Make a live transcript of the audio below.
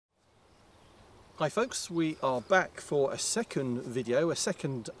Hi folks, we are back for a second video, a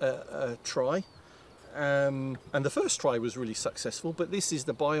second try, and the first try was really successful, but this is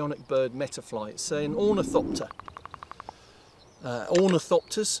the bionicbird MetaFly. It's an ornithopter.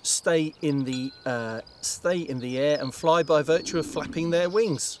 Ornithopters stay in the air and fly by virtue of flapping their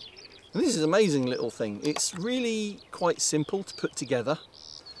wings. And this is an amazing little thing. It's really quite simple to put together.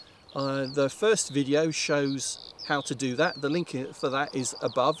 The first video shows how to do that. The link for that is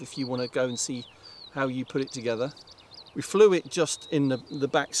above if you want to go and see how you put it together. We flew it just in the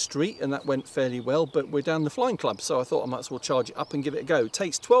back street and that went fairly well, but we're down the flying club, so I thought I might as well charge it up and give it a go. It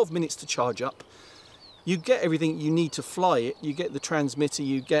takes 12 minutes to charge up. You get everything you need to fly it. You get the transmitter,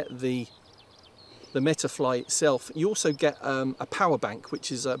 you get the MetaFly itself. You also get a power bank,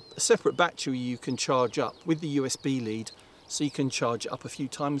 which is a separate battery you can charge up with the USB lead, so you can charge it up a few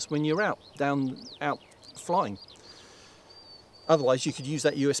times when you're out flying. Otherwise, you could use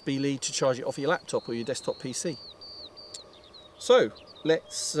that USB lead to charge it off your laptop or your desktop PC. So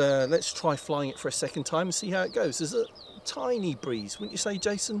let's try flying it for a second time and see how it goes. There's a tiny breeze, wouldn't you say,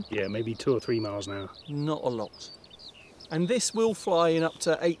 Jason? Yeah, maybe 2 or 3 miles an hour. Not a lot. And this will fly in up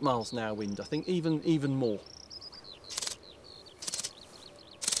to 8 miles an hour wind, I think, even more.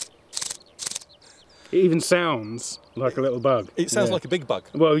 It even sounds like a little bug. It sounds like a big bug.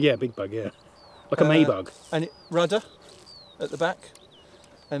 Well, yeah, big bug, yeah. Like a maybug. And rudder at the back.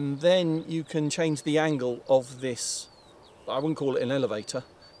 And then you can change the angle of this. I wouldn't call it an elevator,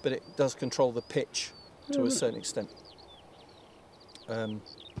 but it does control the pitch to a certain extent.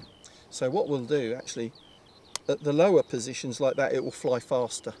 So what we'll do, actually, at the lower positions like that, it will fly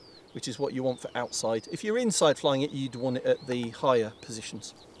faster, which is what you want for outside. If you're inside flying it, you'd want it at the higher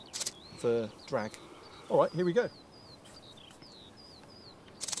positions for drag. All right, here we go.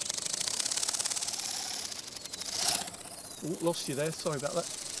 Ooh, lost you there, sorry about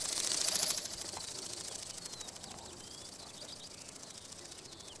that.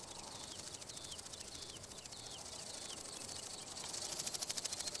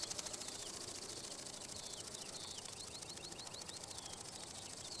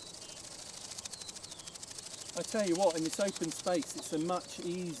 I tell you what, in this open space it's a much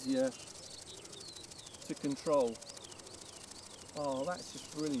easier to control. Oh, that's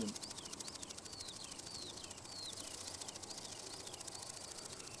just brilliant.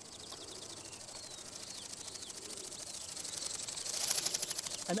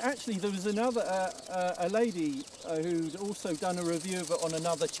 And actually there was another, a lady who'd also done a review of it on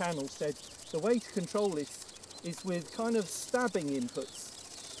another channel, said the way to control this is with kind of stabbing inputs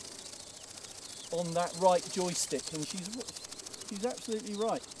on that right joystick, and she's absolutely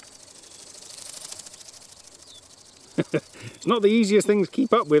right. It's not the easiest thing to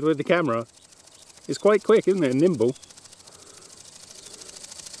keep up with the camera. It's quite quick, isn't it, and nimble.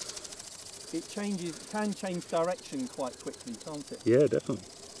 It can change direction quite quickly, can't it? Yeah, definitely.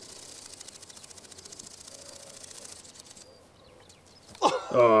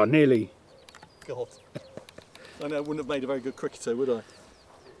 Oh, nearly. God. I know I wouldn't have made a very good cricketer, would I?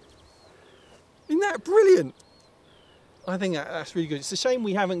 Isn't that brilliant? I think that's really good. It's a shame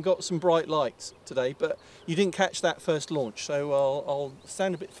we haven't got some bright lights today, but you didn't catch that first launch, so I'll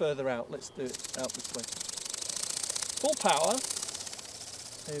stand a bit further out. Let's do it out this way. Full power.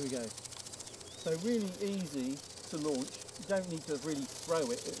 There we go. So really easy to launch. You don't need to really throw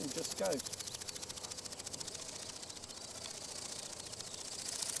it, it will just go.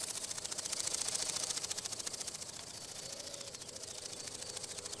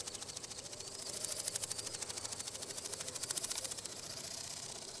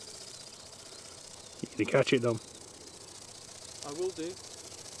 You can catch it, Dom. I will do.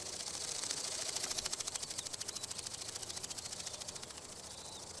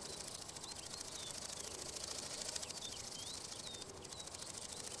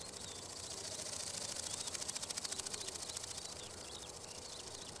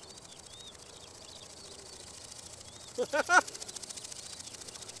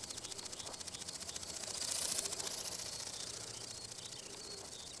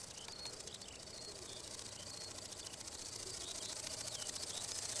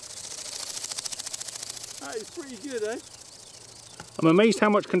 That is pretty good, eh? I'm amazed how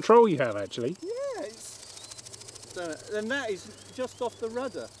much control you have, actually. Yeah, and that is just off the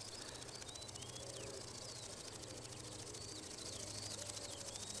rudder.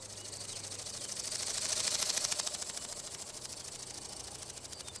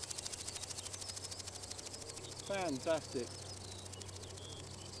 Fantastic.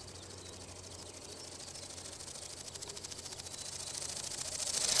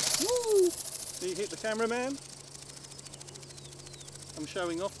 Woo! So you hit the cameraman. I'm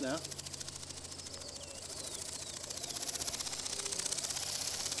showing off now.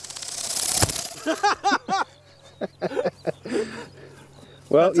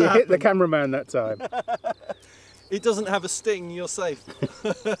 Well, you hit the cameraman that time. It doesn't have a sting, you're safe. Do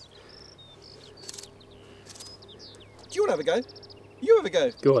you want to have a go? You have a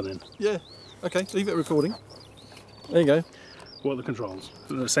go. Go on then. Yeah. Okay, leave it recording. There you go. What are the controls?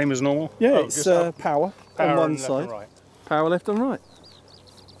 The same as normal? Yeah, oh, it's just power on one side. Right. Power left and right.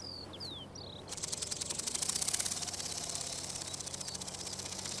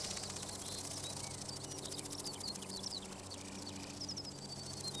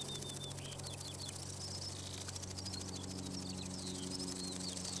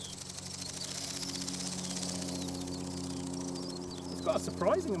 It's got a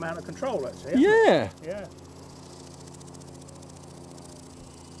surprising amount of control actually. Yeah. Yeah.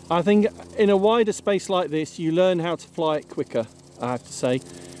 I think in a wider space like this, you learn how to fly it quicker, I have to say.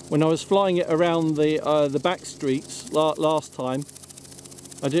 When I was flying it around the back streets last time,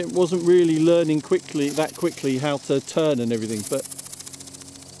 I wasn't really learning that quickly how to turn and everything, but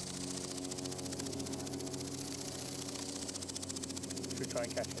Should we try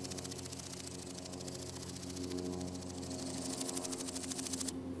and catch it?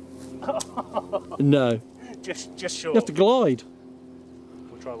 no. Just short. You have to glide.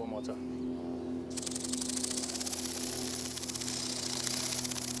 We'll try one more time.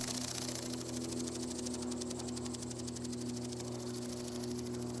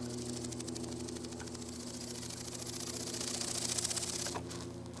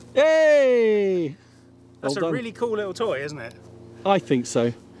 Yay! That's Well a done. really cool little toy, isn't it? I think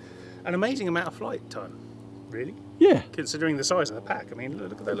so. An amazing amount of flight time, really. Yeah. Considering the size of the pack. I mean,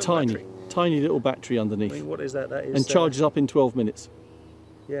 look at that little Tiny, battery. tiny little battery I underneath. mean, what is that? That is. And charges up in 12 minutes.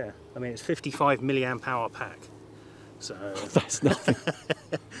 Yeah. I mean, it's 55 milliamp hour pack. So That's nothing.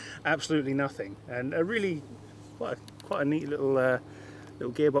 absolutely nothing, and a really quite a neat little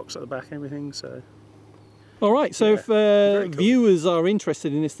little gearbox at the back and everything. So. All right, so Yeah, if very cool. viewers are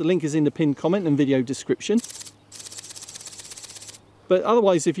interested in this, the link is in the pinned comment and video description. But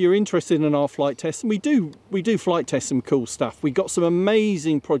otherwise, if you're interested in our flight tests, and we do flight test some cool stuff. We got some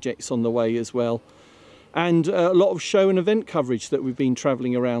amazing projects on the way as well, and a lot of show and event coverage that we've been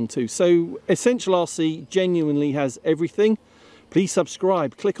travelling around to. So Essential RC genuinely has everything. Please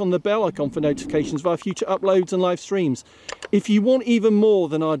subscribe, click on the bell icon for notifications via future uploads and live streams. If you want even more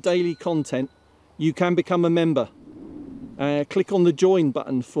than our daily content, you can become a member. Click on the join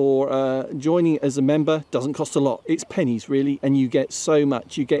button for joining as a member. Doesn't cost a lot. It's pennies really, and you get so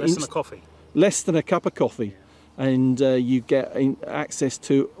much. You get Less than a coffee. Less than a cup of coffee, and you get access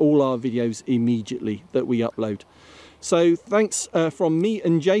to all our videos immediately that we upload. So thanks from me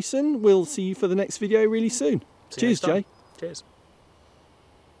and Jason. We'll see you for the next video really soon. See you Cheers, next time. Jay. Cheers.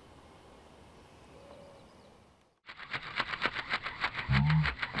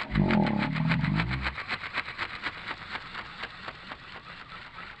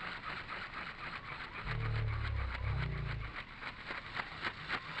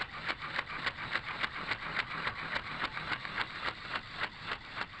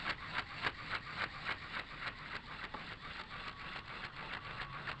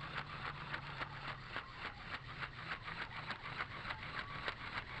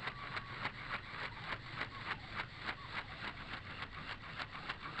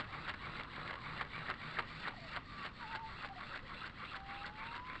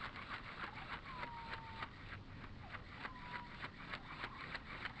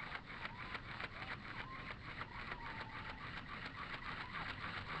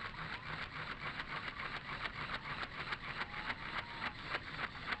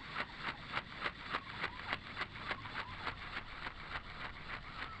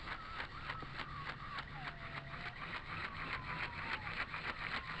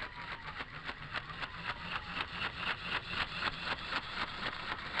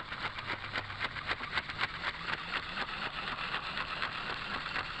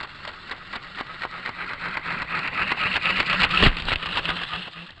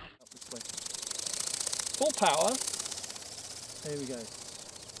 Full power. There we go.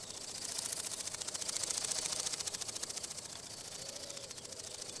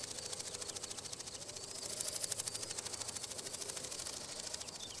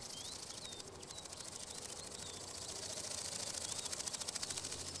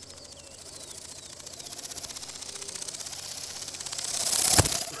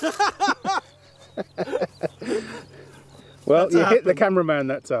 Well, you hit the cameraman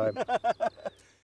that time.